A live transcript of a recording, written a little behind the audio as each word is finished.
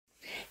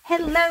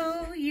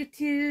Hello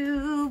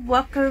YouTube,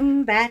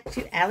 welcome back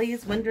to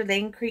Allie's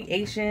Wonderland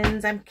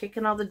Creations. I'm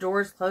kicking all the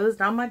doors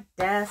closed on my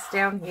desk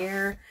down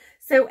here.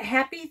 So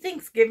happy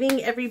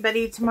Thanksgiving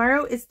everybody.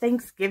 Tomorrow is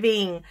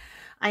Thanksgiving.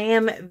 I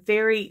am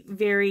very,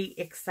 very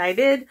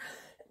excited.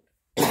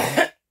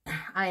 I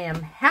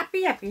am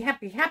happy.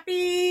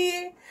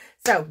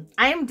 So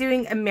I am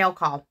doing a mail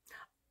call.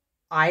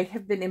 I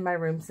have been in my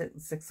room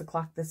since 6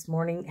 o'clock this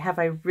morning. Have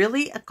I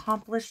really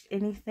accomplished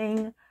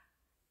anything?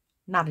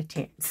 Not a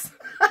chance.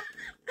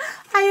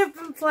 I have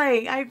been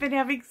playing. I've been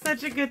having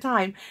such a good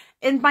time.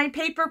 And my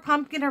paper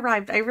pumpkin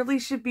arrived. I really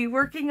should be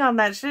working on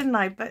that, shouldn't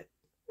I? But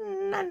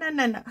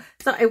no.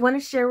 So I want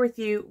to share with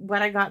you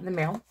what I got in the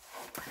mail.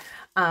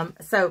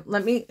 So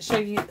let me show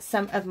you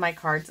some of my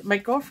cards. My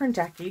girlfriend,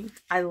 Jackie,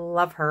 I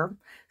love her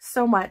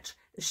so much.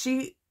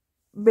 She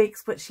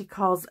makes what she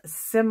calls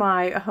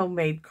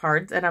semi-homemade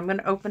cards. And I'm going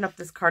to open up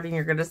this card and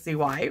you're going to see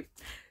why.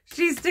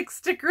 She sticks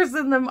stickers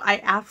in them.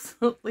 I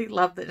absolutely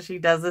love that she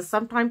does this.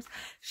 Sometimes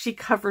she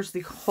covers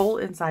the whole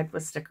inside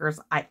with stickers.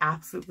 I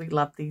absolutely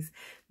love these.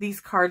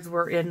 These cards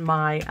were in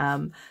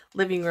my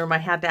living room. I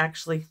had to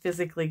actually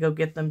physically go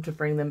get them to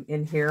bring them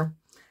in here.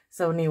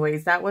 So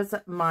anyways, that was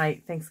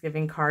my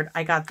Thanksgiving card.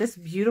 I got this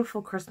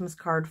beautiful Christmas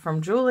card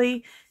from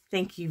Julie.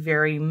 Thank you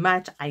very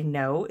much. I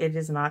know it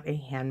is not a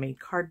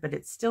handmade card, but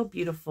it's still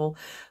beautiful.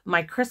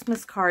 My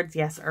Christmas cards,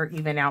 yes, are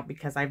even out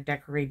because I've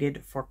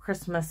decorated for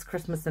Christmas.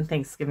 Christmas and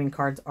Thanksgiving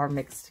cards are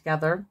mixed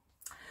together.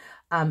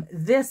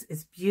 This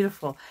is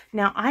beautiful.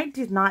 Now, I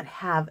did not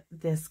have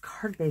this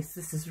card base.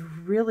 This is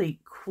really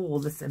cool,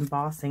 this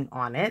embossing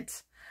on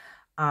it.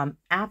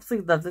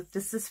 Absolutely love it.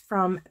 This is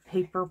from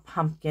Paper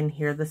Pumpkin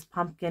here. This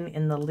pumpkin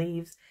in the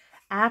leaves.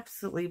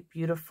 Absolutely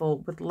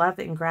beautiful with love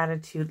and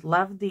gratitude.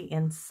 Love the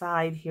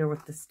inside here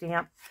with the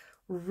stamp.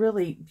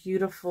 Really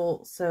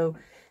beautiful. So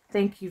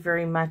thank you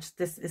very much.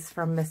 This is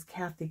from Miss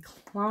Kathy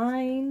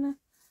Klein.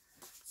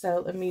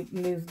 So let me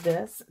move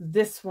this.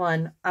 This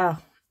one, oh,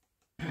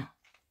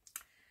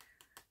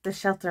 the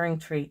sheltering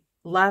tree.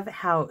 Love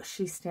how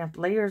she stamped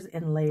layers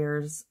and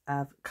layers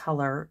of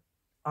color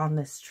on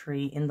this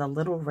tree in the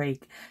little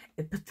rake.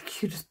 But the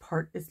cutest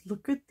part is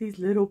look at these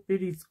little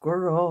bitty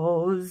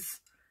squirrels.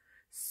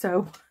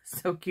 So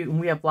cute. And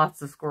we have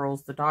lots of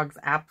squirrels. The dogs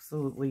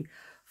absolutely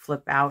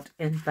flip out.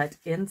 But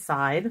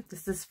inside,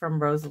 this is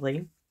from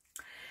Rosalie.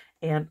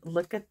 And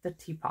look at the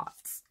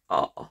teapots.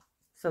 Oh,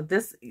 so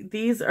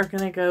these are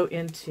going to go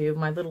into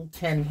my little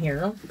tin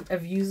here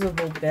of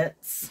usable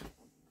bits.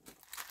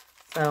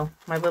 So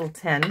my little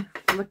tin.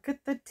 Look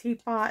at the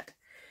teapot.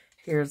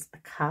 Here's a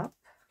cup.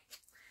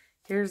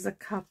 Here's a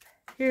cup.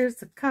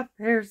 Here's a cup.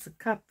 Here's a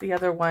cup. The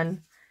other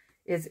one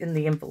is in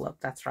the envelope.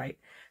 That's right.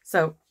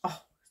 So,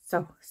 oh,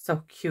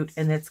 so cute.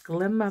 And it's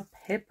glimmer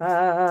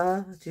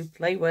paper to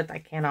play with. I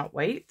cannot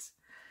wait.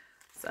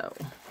 So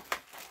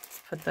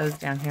let's put those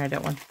down here. I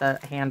don't want the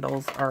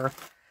handles or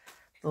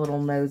the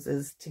little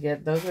noses to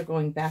get. Those are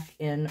going back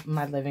in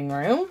my living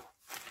room.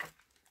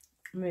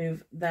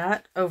 Move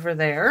that over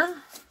there.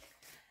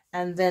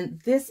 And then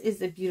this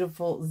is a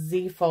beautiful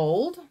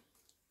Z-fold.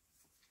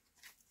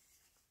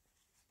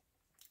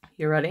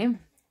 You ready?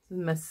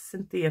 Miss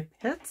Cynthia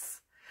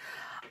Pitts.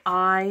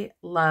 I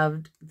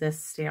loved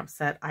this stamp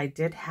set. I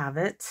did have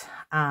it.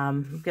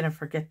 I'm going to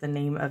forget the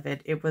name of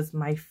it. It was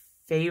my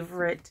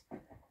favorite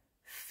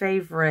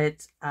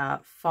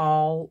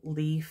fall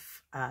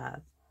leaf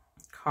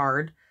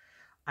card.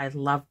 I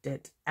loved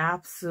it.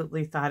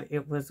 Absolutely thought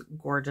it was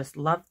gorgeous.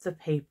 Loved the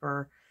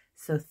paper.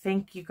 So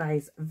thank you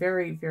guys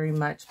very, very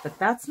much. But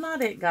that's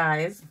not it,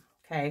 guys.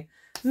 Okay.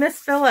 Miss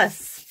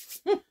Phyllis.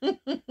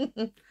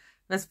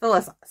 Miss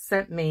Phyllis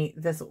sent me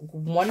this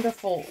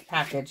wonderful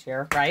package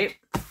here, right?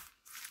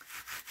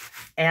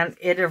 And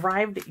it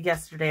arrived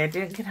yesterday. I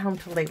didn't get home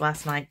till late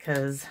last night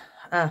because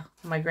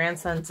my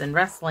grandson's in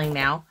wrestling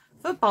now.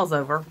 Football's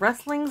over.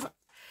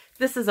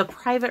 This is a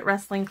private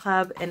wrestling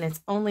club, and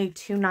it's only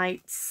 2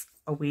 nights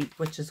a week,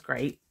 which is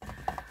great.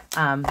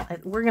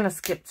 We're going to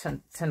skip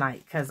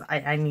tonight because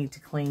I need to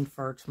clean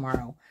for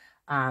tomorrow.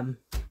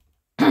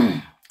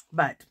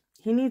 But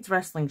he needs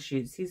wrestling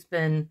shoes. He's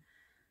been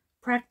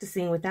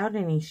practicing without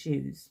any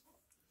shoes.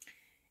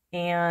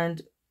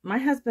 And my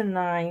husband and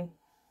I,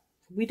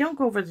 we don't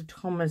go over the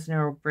Thomas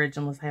Narrow Bridge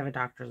unless I have a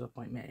doctor's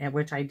appointment,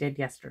 which I did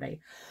yesterday.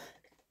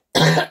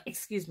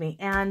 Excuse me.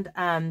 And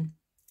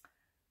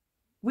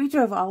we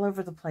drove all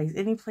over the place.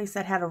 Any place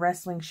that had a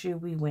wrestling shoe,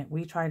 we went.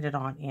 We tried it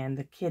on. And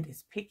the kid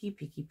is picky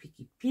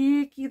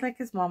like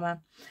his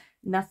mama.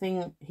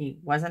 Nothing. He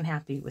wasn't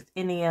happy with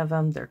any of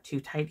them. They're too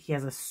tight. He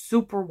has a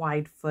super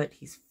wide foot.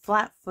 He's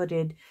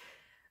flat-footed.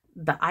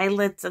 The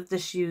eyelets of the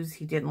shoes,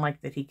 he didn't like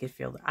that he could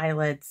feel the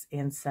eyelets.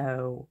 And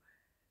so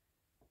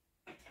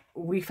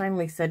we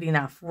finally said,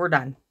 enough, we're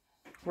done.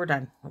 We're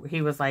done.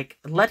 He was like,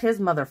 let his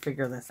mother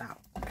figure this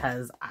out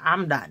because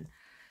I'm done.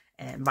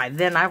 And by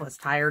then I was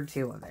tired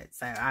too of it.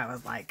 So I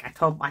was like, I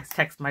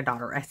texted my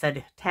daughter, I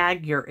said,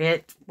 tag, you're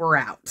it, we're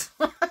out.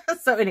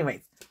 So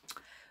anyways,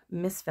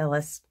 Miss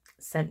Phyllis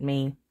sent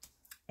me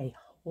a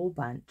whole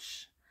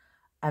bunch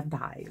of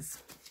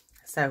dies.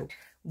 So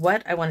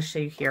what I want to show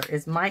you here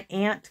is my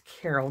Aunt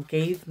Carol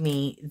gave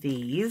me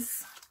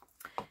these.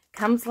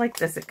 Comes like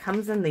this. It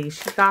comes in these.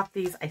 She got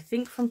these, I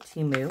think, from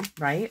Temu,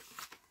 right?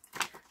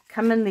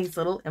 Come in these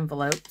little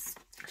envelopes.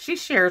 She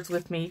shares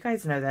with me. You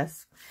guys know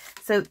this.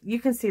 So you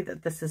can see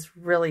that this is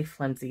really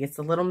flimsy. It's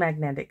a little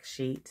magnetic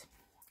sheet.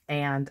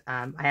 And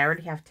I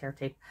already have tear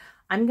tape.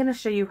 I'm going to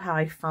show you how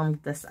I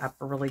firmed this up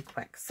really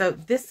quick. So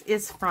this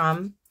is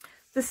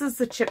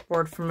the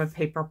chipboard from a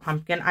Paper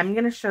Pumpkin. I'm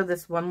going to show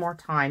this one more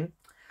time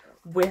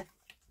with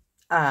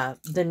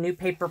the new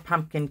Paper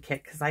Pumpkin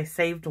kit, because I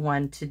saved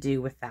one to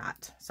do with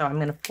that. So I'm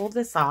going to pull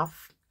this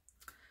off,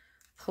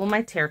 pull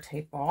my tear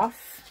tape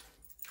off.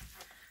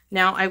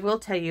 Now I will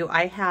tell you,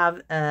 I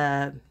have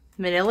a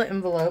manila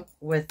envelope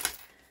with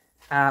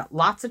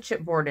lots of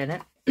chipboard in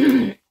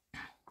it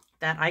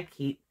that I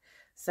keep.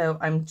 So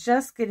I'm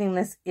just getting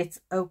this. It's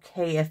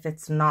okay if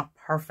it's not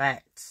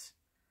perfect.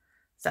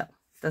 So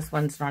this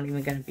one's not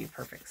even going to be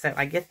perfect. So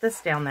I get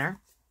this down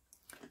there.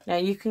 Now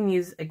you can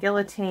use a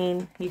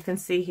guillotine. You can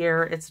see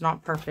here it's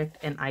not perfect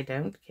and I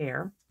don't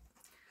care.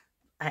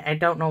 I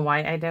don't know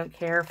why I don't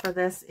care for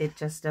this. It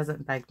just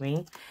doesn't bug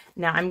me.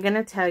 Now I'm going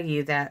to tell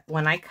you that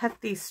when I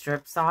cut these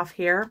strips off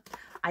here,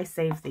 I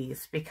save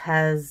these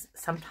because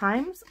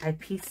sometimes I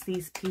piece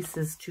these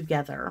pieces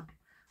together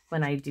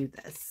when I do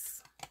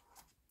this.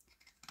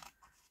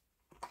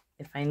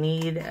 If I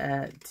need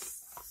a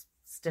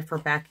stiffer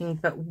backing.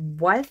 But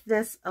what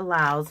this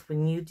allows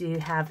when you do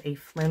have a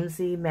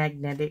flimsy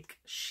magnetic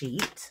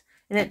sheet,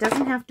 and it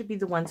doesn't have to be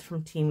the ones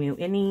from Temu,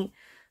 any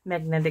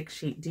magnetic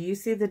sheet. Do you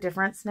see the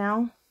difference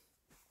now?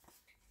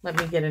 Let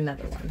me get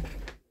another one.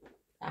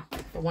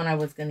 The one I'm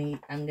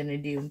going to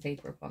do in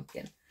Paper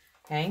Pumpkin.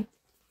 Okay.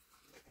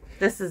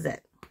 This is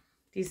it.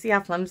 Do you see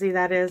how flimsy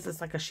that is?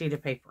 It's like a sheet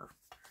of paper.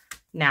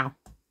 Now,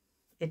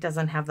 it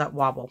doesn't have that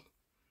wobble.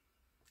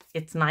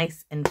 It's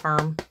nice and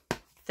firm,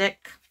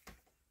 thick.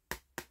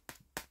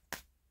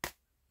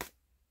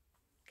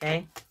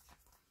 Okay.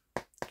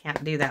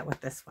 Can't do that with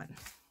this one.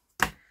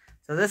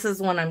 So this is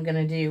one I'm going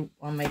to do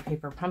on my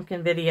Paper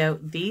Pumpkin video.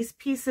 These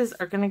pieces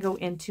are going to go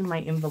into my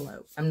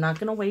envelope. I'm not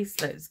going to waste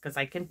those because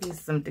I can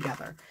piece them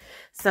together.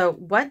 So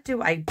what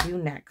do I do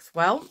next?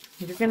 Well,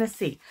 you're going to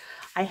see.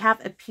 I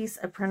have a piece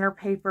of printer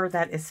paper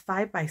that is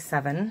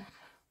 5x7.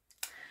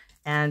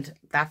 And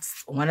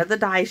that's one of the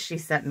dies she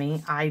sent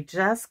me. I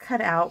just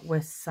cut out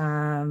with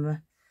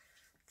some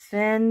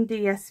thin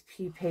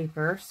DSP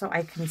paper so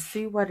I can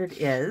see what it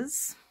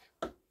is.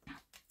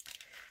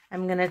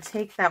 I'm going to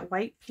take that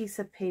white piece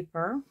of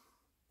paper.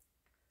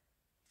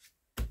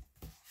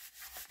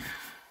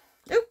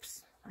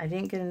 Oops, I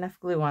didn't get enough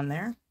glue on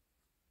there.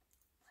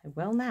 I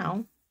will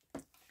now.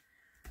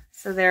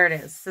 So there it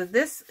is. So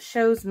this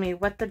shows me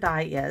what the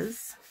die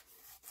is.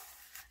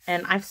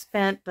 And I've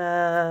spent,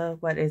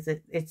 what is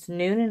it? It's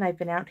noon and I've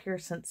been out here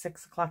since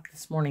 6 o'clock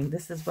this morning.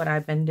 This is what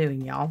I've been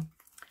doing, y'all.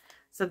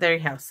 So there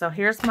you go. So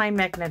here's my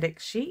magnetic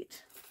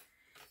sheet.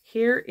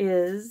 Here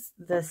is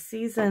the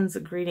Season's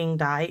Greeting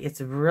die.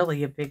 It's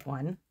really a big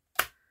one.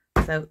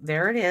 So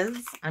there it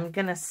is. I'm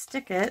going to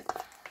stick it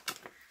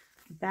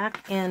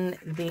back in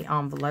the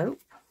envelope.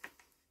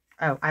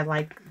 Oh, I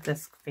like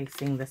this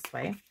facing this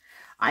way.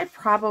 I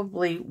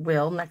probably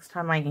will, next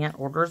time my aunt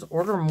orders,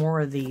 order more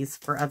of these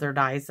for other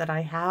dies that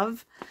I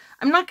have.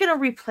 I'm not going to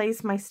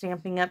replace my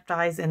Stampin' Up!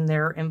 Dies in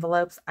their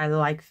envelopes. I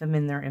like them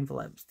in their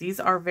envelopes. These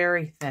are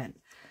very thin.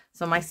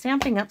 So my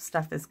Stampin' Up!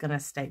 Stuff is going to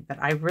stay, but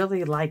I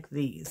really like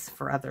these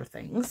for other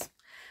things.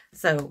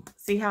 So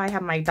see how I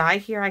have my die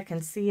here? I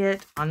can see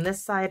it. On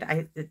this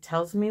side, it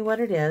tells me what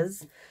it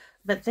is.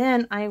 But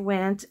then I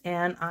went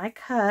and I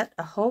cut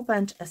a whole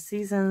bunch of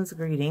Season's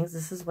Greetings.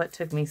 This is what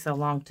took me so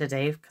long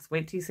today, because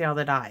wait till you see all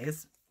the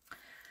dies.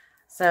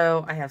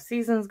 So I have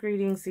Season's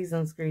Greetings,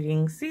 Season's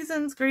Greetings,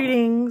 Season's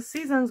Greetings,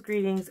 Season's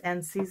Greetings,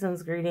 and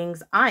Season's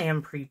Greetings. I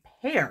am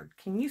prepared.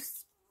 Can you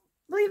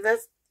believe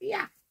this?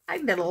 Yeah, I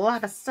did a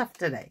lot of stuff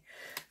today.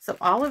 So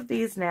all of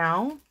these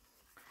now,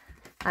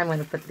 I'm going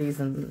to put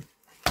these in.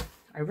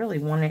 I really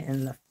want it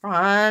in the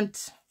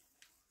front,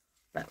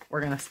 but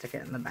we're going to stick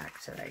it in the back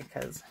today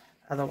because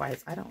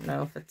otherwise, I don't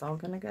know if it's all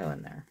going to go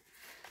in there.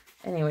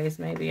 Anyways,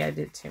 maybe I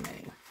did too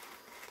many.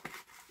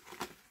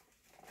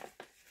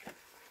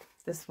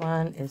 This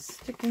one is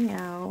sticking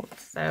out,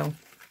 so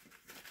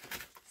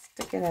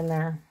stick it in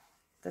there.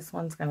 This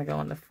one's going to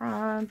go in the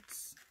front.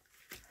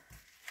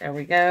 There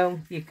we go.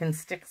 You can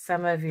stick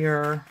some of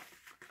your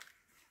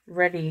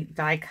ready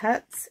die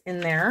cuts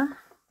in there.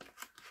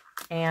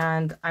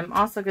 And I'm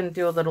also going to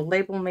do a little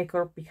label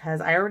maker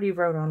because I already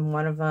wrote on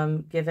one of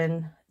them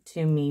given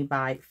to me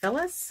by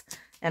Phyllis,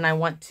 and I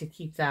want to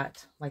keep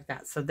that like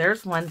that. So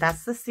there's one.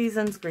 That's the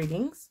Season's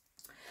Greetings.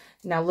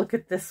 Now look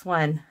at this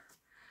one.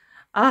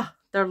 Ah,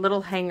 they're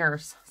little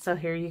hangers. So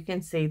here you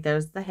can see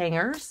those the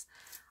hangers.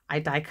 I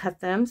die cut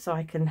them so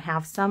I can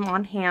have some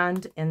on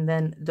hand and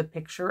then the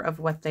picture of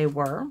what they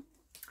were.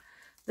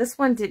 This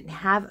one didn't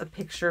have a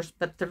picture,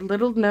 but they're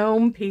little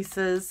gnome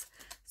pieces.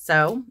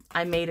 So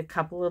I made a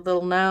couple of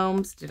little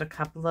gnomes, did a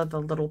couple of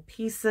the little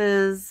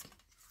pieces.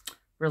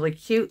 Really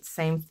cute.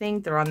 Same thing.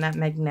 They're on that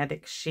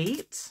magnetic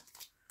sheet.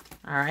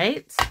 All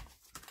right.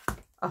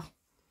 Oh,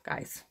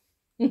 guys.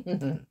 Wait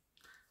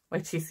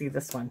till you see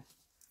this one.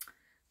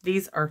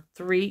 These are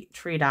 3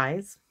 tree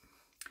dies.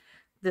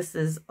 This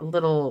is a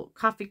little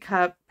coffee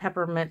cup,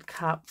 peppermint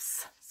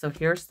cups. So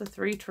here's the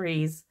 3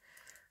 trees.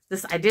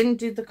 This, I didn't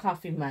do the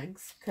coffee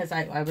mugs because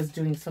I was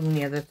doing so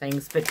many other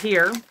things. But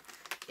here,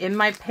 in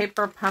my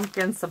paper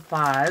pumpkin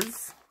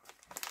supplies,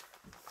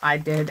 I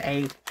did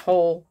a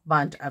whole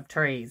bunch of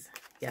trees.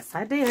 Yes,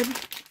 I did.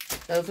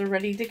 Those are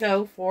ready to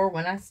go for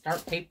when I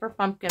start paper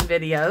pumpkin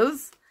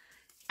videos.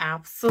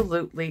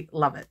 Absolutely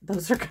love it.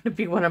 Those are going to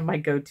be one of my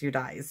go-to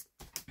dies.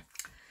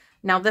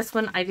 Now this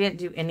one, I didn't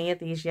do any of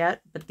these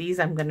yet, but these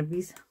I am going to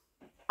be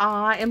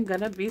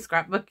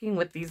scrapbooking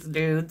with these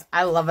dudes.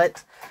 I love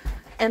it.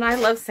 And I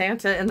love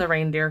Santa and the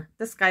reindeer.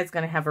 This guy's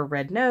going to have a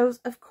red nose.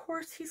 Of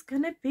course, he's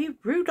going to be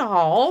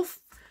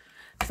Rudolph.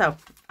 So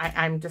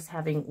I'm just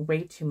having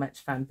way too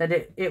much fun. But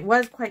it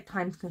was quite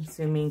time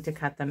consuming to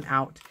cut them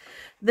out.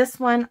 This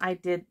one I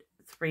did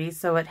 3.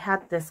 So it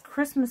had this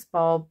Christmas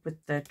bulb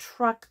with the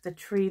truck, the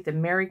tree, the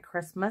Merry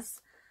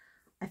Christmas.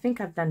 I think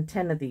I've done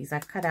 10 of these.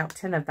 I've cut out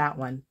 10 of that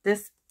one.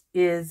 This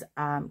is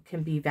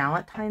can be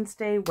Valentine's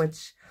Day,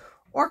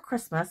 or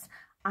Christmas.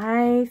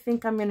 I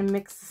think I'm going to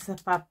mix this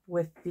up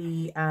with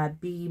the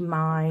Be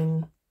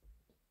Mine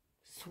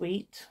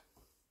Sweet,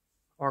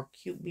 or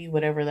Cute Bee,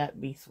 whatever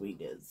that Be Sweet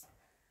is.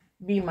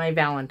 Be My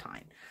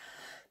Valentine.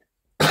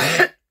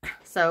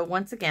 So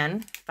once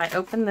again, if I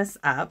open this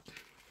up,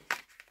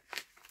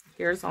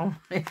 here's all,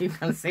 you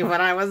can see what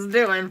I was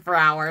doing for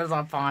hours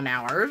upon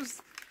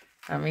hours.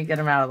 Let me get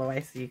them out of the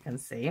way so you can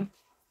see.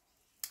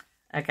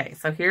 Okay,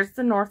 so here's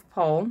the North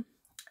Pole.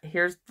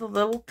 Here's the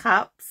little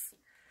cups,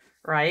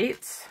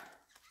 right?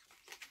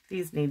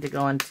 These need to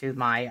go into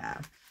my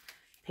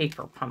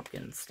paper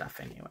pumpkin stuff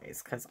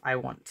anyways, because I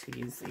want to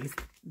use these.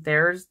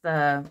 There's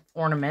the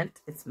ornament.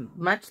 It's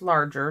much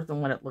larger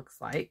than what it looks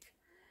like.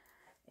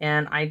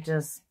 And I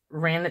just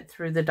ran it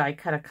through the die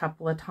cut a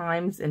couple of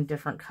times in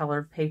different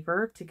colored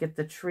paper to get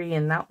the tree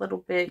in that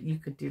little bit. You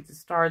could do the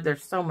star.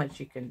 There's so much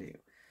you can do.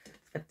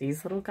 But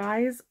these little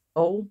guys,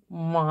 oh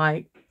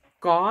my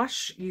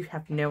gosh, you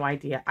have no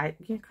idea.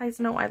 You guys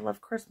know I love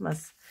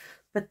Christmas.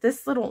 But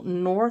this little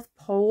North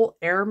Pole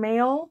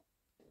airmail,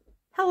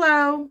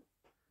 hello.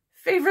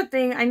 Favorite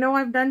thing. I know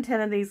I've done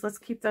 10 of these. Let's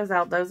keep those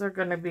out. Those are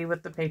going to be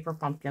with the paper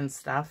pumpkin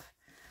stuff.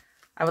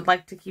 I would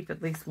like to keep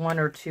at least 1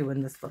 or 2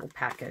 in this little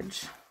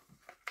package.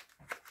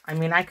 I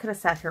mean, I could have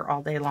sat here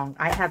all day long.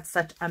 I had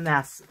such a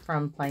mess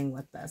from playing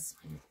with this.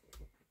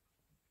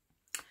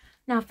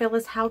 Now,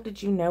 Phyllis, how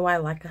did you know I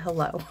like a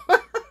hello?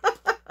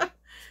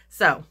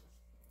 So,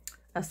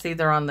 let's see,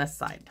 they're on this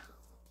side.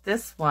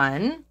 This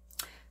one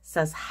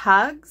says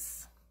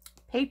hugs,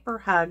 paper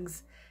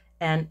hugs,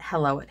 and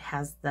hello. It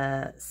has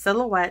the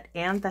silhouette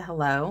and the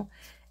hello.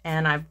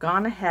 And I've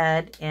gone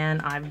ahead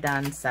and I've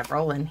done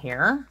several in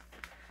here.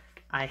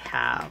 I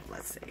have,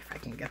 let's see if I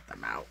can get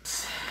them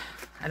out.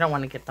 I don't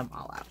want to get them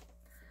all out.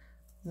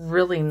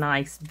 Really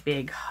nice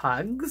big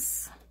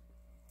hugs.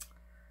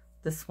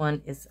 This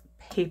one is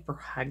paper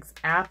hugs.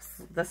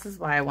 This is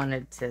why I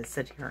wanted to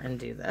sit here and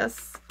do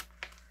this.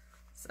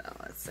 So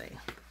let's see.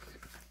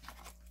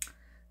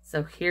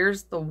 So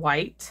here's the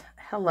white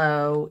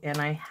hello, and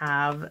I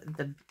have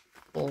the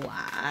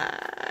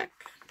black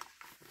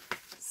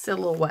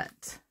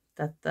silhouette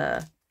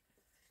that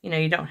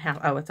you don't have.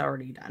 Oh, it's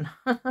already done.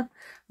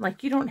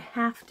 Like, you don't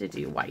have to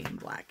do white and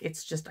black.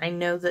 It's just, I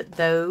know that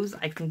those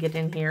I can get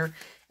in here,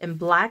 and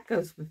black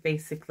goes with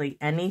basically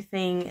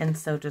anything, and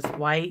so does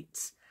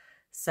white.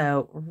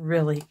 So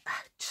really,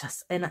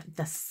 and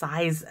the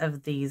size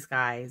of these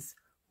guys,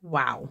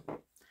 wow.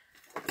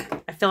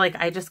 I feel like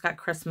I just got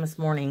Christmas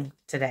morning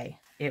today.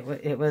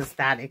 It was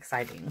that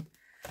exciting.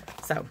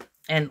 So,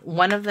 and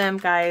one of them,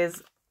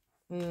 guys,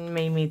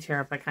 made me tear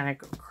up. I kind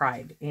of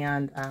cried.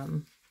 And,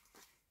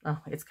 oh,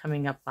 it's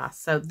coming up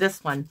last. So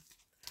this one,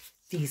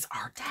 these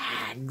are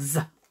tags.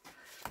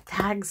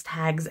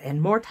 Tags,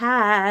 and more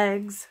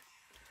tags.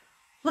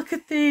 Look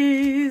at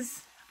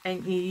these.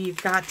 And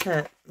you've got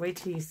to wait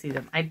till you see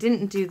them. I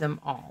didn't do them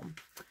all,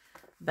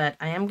 but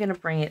I am going to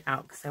bring it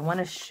out because I want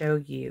to show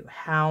you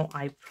how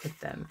I put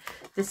them.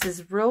 This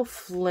is real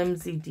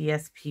flimsy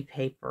DSP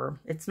paper.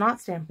 It's not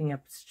Stampin'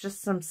 Up. It's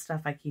just some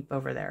stuff I keep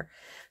over there.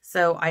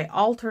 So I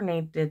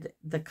alternated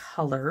the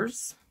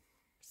colors.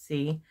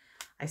 See,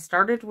 I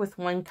started with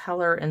one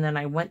color and then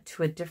I went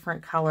to a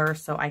different color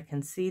so I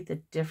can see the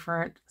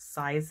different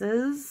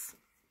sizes.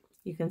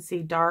 You can see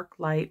dark,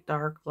 light,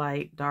 dark,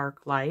 light,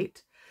 dark,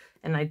 light.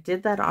 And I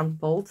did that on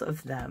both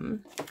of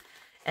them.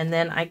 And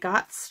then I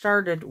got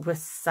started with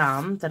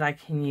some that I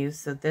can use.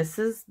 So this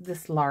is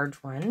this large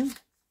one.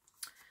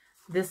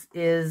 This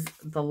is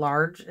the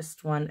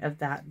largest one of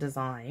that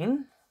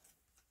design.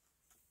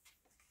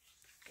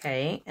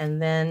 Okay,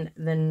 and then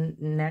the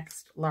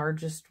next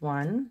largest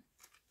one.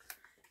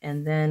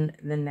 And then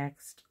the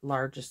next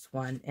largest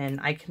one. And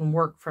I can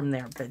work from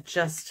there. But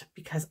just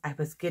because I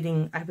was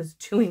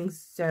doing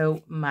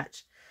so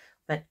much.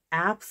 but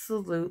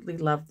absolutely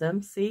love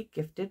them. See,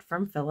 gifted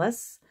from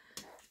Phyllis.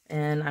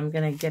 And I'm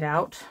going to get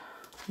out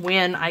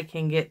when I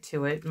can get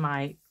to it.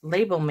 My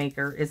label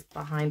maker is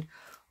behind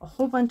a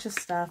whole bunch of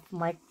stuff.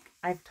 Like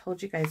I've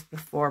told you guys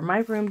before,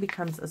 my room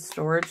becomes a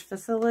storage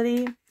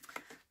facility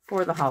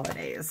for the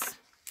holidays.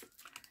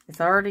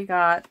 It's already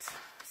got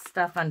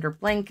stuff under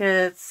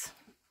blankets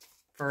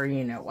for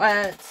you know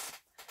what.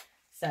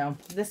 So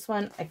this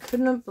one, I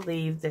couldn't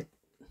believe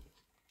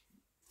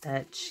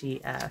that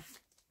she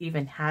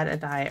even had a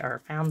die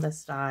or found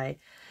this die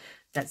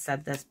that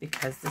said this,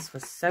 because this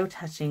was so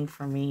touching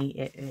for me.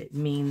 It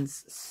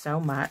means so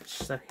much.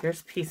 So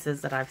here's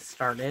pieces that I've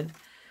started.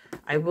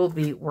 I will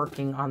be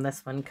working on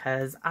this one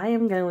because I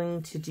am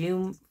going to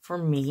do for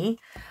me.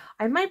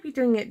 I might be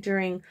doing it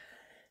during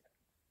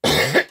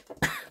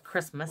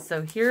Christmas.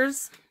 So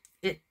here's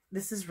it.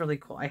 This is really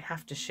cool. I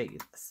have to show you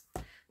this.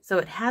 So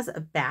it has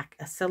a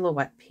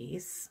silhouette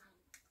piece.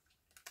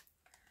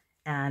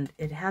 And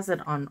it has it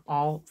on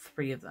all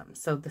three of them.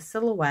 So the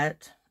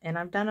silhouette, and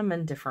I've done them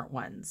in different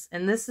ones.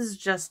 And this is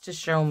just to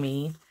show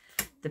me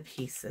the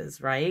pieces,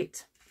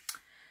 right?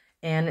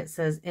 And it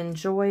says,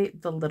 enjoy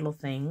the little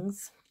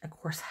things. Of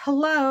course,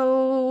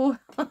 hello.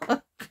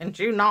 Can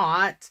you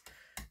not?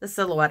 The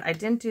silhouette. I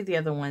didn't do the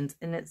other ones.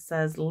 And it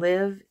says,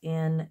 live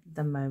in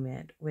the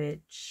moment,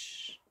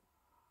 which,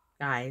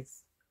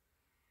 guys,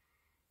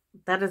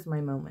 that is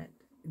my moment.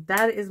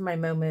 That is my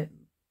moment,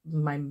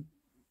 my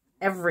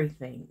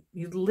everything.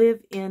 You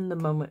live in the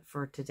moment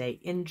for today.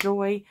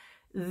 Enjoy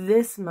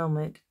this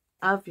moment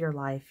of your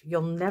life.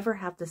 You'll never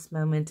have this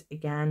moment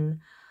again.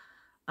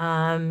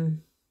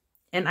 And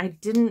I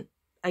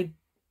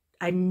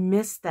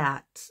missed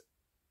that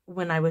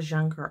when I was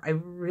younger. I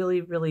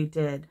really, really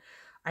did.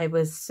 I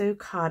was so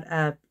caught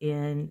up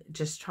in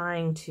just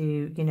trying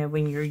to, you know,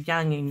 when you're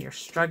young and you're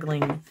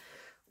struggling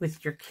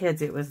with your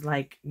kids, it was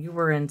like you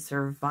were in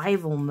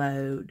survival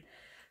mode,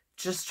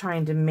 just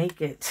trying to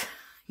make it,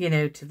 you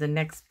know, to the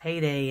next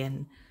payday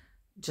and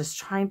just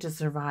trying to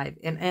survive.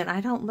 And I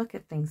don't look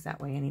at things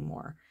that way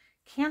anymore.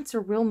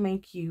 Cancer will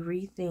make you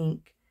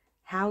rethink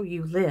how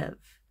you live.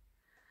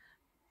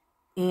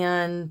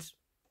 And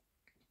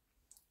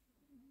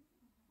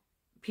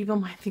people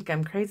might think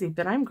I'm crazy,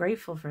 but I'm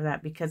grateful for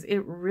that because it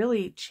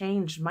really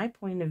changed my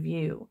point of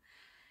view.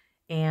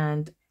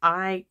 And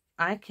I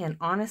can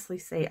honestly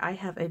say I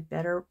have a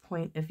better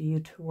point of view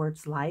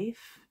towards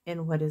life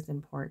and what is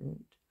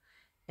important.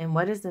 And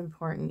what is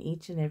important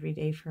each and every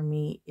day for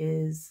me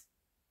is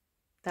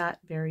that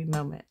very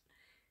moment.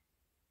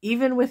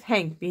 Even with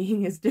Hank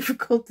being as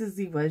difficult as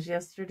he was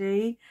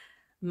yesterday,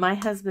 my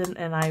husband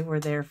and I were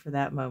there for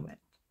that moment.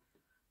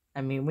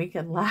 I mean, we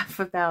can laugh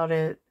about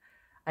it.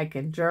 I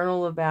can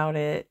journal about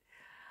it,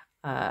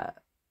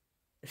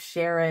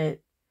 share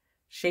it,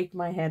 shake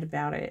my head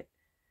about it.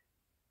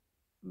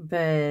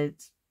 But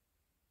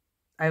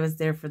I was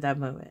there for that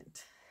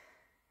moment.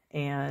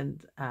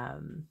 And,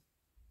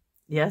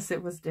 yes,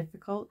 it was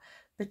difficult,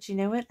 but you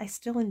know what? I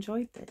still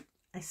enjoyed it.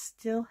 I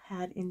still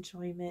had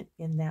enjoyment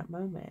in that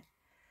moment.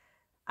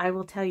 I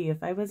will tell you,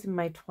 if I was in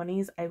my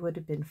 20s, I would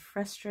have been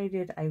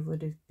frustrated. I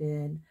would have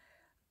been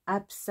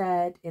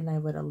upset, and I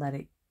would have let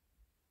it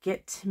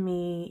get to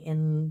me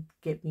and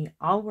get me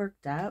all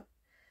worked up,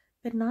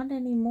 but not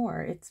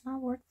anymore. It's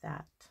not worth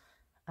that.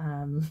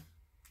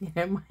 You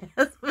know, my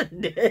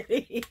husband did.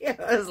 He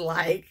was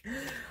like,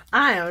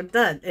 I am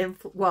done. And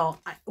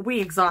well, we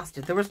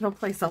exhausted. There was no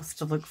place else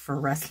to look for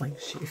wrestling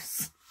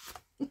shoes.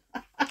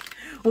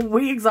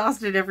 We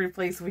exhausted every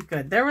place we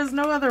could. There was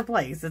no other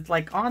place. It's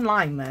like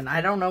online then.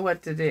 I don't know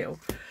what to do.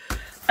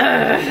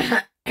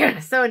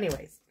 So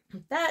anyways,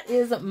 that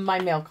is my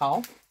mail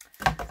call.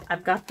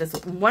 I've got this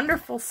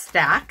wonderful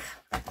stack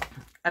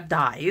of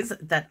dies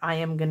that I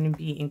am going to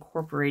be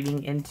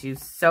incorporating into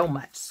so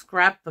much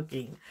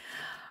scrapbooking,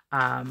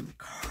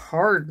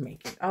 card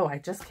making. Oh, I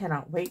just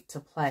cannot wait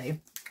to play.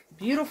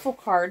 Beautiful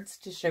cards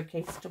to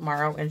showcase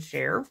tomorrow and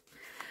share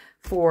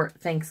for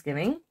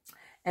Thanksgiving.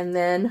 And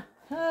then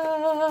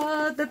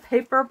the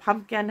paper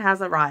pumpkin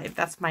has arrived.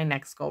 That's my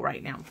next goal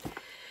right now.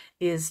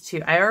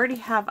 I already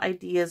have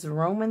ideas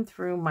roaming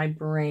through my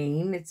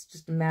brain. It's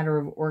just a matter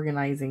of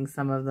organizing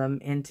some of them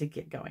and to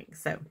get going.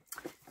 So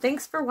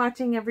thanks for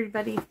watching,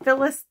 everybody.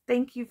 Phyllis,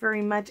 thank you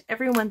very much.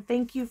 Everyone,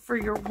 thank you for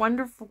your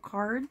wonderful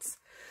cards,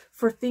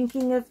 for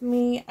thinking of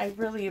me. I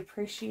really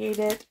appreciate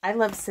it. I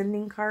love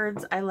sending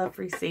cards. I love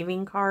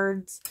receiving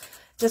cards.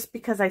 Just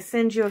because I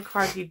send you a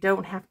card, you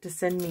don't have to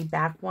send me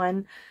back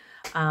one.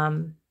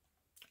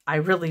 I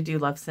really do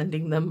love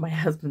sending them. My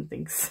husband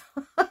thinks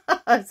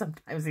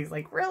sometimes he's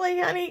like, really,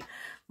 honey?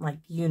 I'm like,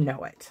 you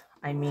know it.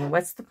 I mean,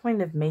 what's the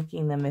point of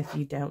making them if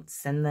you don't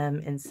send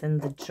them and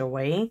send the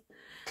joy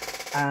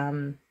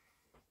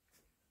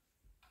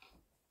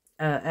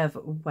of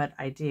what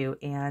I do?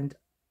 And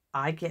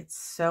I get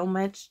so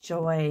much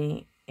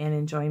joy and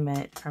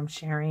enjoyment from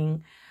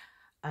sharing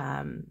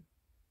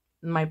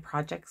my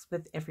projects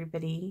with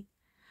everybody.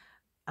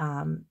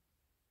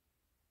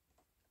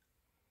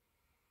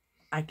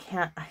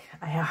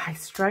 I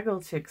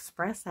struggle to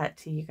express that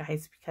to you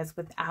guys because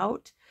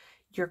without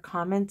your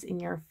comments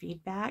and your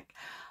feedback,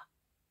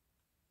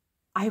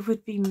 I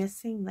would be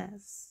missing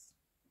this.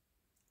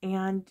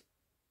 And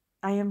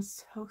I am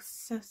so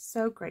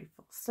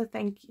grateful. So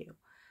thank you.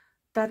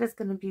 That is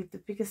going to be the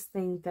biggest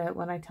thing that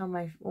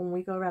when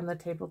we go around the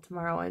table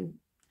tomorrow and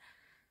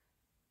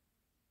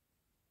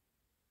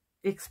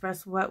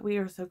express what we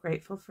are so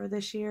grateful for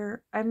this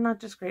year. I'm not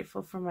just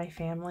grateful for my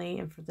family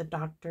and for the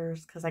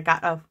doctors, because I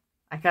got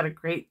a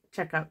great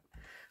checkup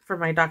for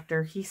my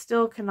doctor. He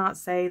still cannot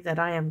say that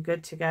I am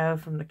good to go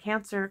from the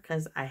cancer,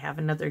 because I have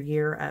another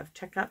year of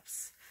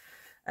checkups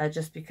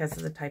just because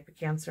of the type of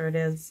cancer it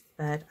is.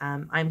 But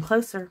I'm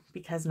closer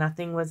because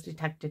nothing was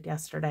detected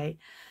yesterday.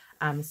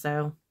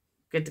 So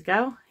good to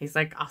go. He's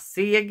like, I'll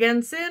see you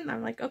again soon.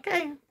 I'm like,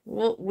 okay,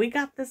 well, we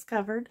got this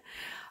covered.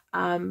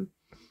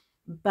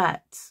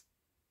 But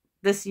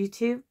this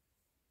YouTube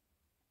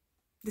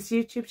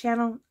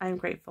channel, I'm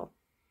grateful.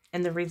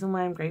 And the reason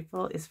why I'm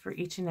grateful is for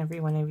each and every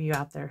one of you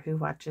out there who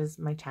watches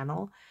my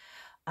channel.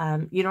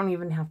 You don't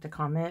even have to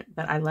comment,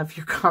 but I love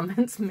your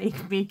comments.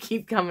 Make me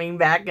keep coming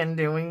back and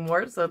doing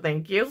more. So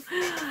thank you.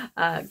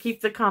 Keep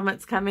the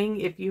comments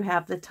coming if you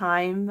have the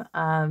time.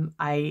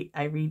 I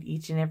read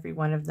each and every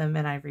one of them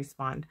and I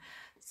respond.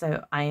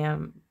 So I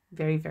am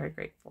very, very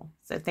grateful.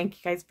 So thank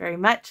you guys very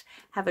much.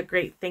 Have a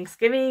great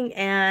Thanksgiving.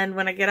 And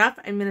when I get off,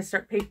 I'm going to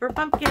start Paper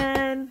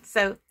Pumpkin.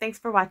 So thanks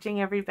for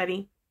watching,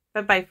 everybody.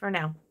 Bye-bye for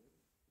now.